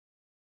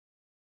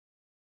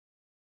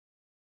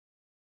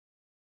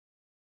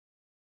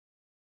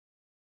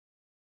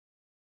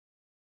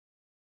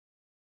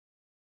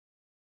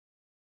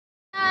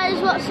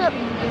guys, what's up?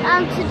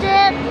 And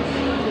today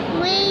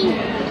we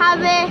have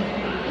a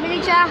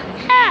miniature.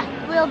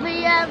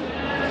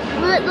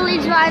 We're at the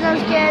Leeds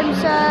Rhinos game,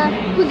 so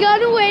we're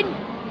going to win.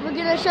 We're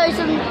going to show you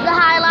some of the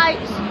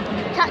highlights.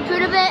 Catch you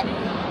in a bit.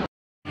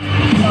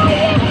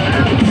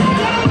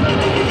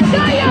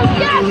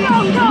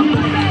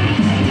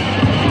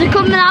 They're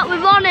coming out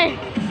with Ronnie.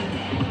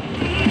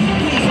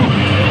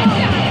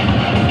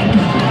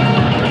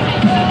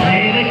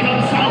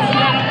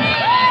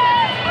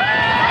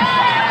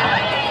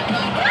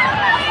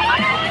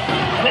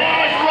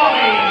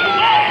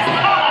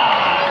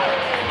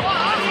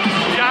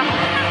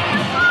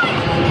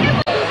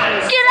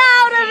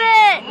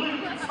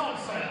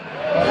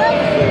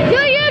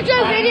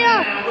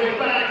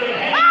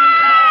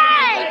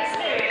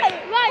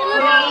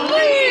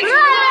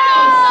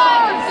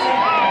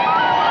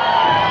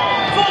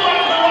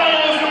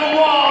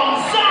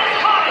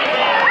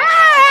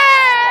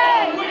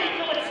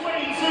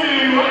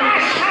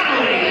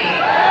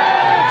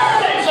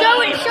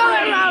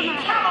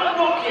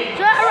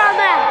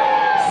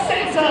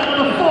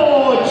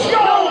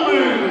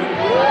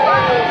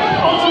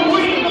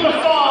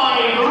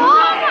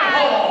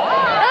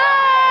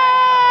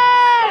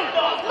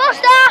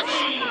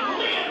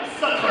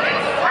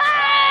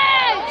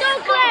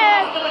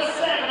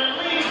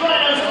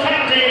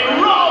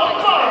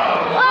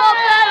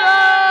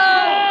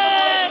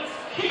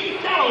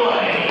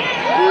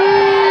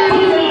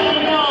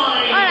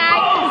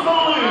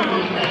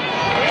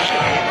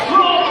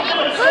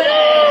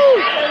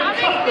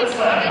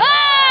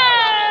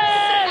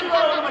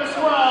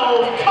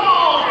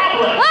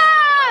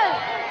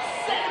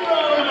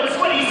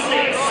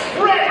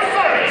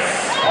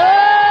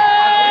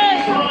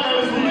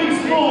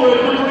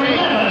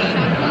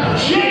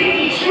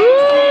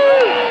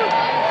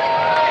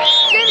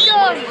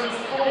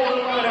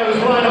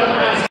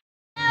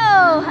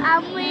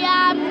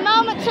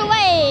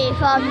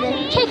 From the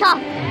kick-off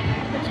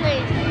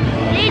between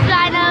Leeds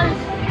Rhinos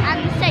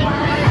and the Saints.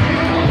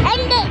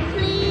 End it,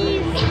 please!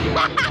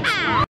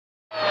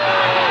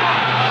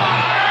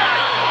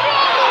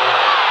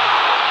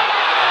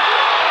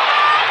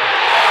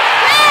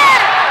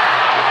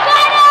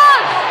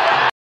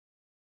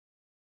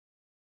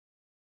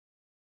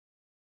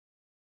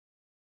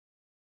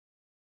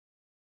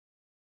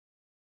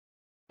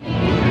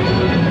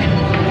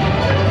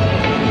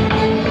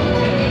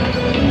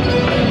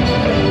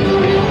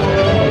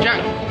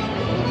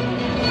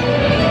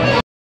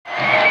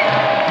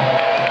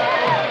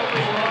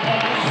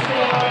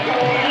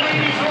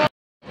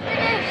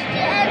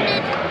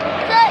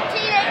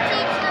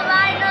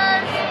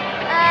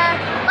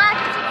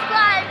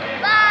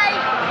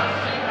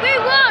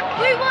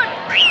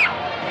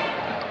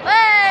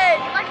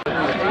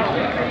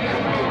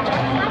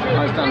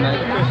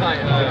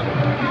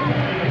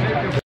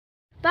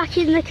 Back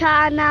in the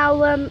car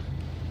now.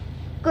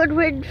 Good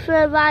win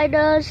for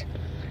Rhinos,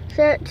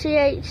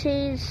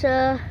 30-18.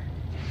 So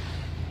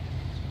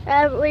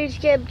Leeds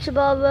game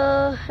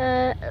tomorrow,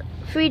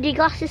 3D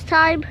glasses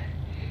time.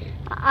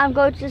 I'm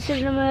going to the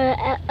cinema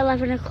at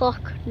 11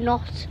 o'clock.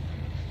 Not.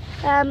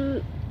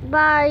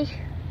 Bye.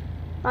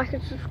 Like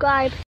and subscribe.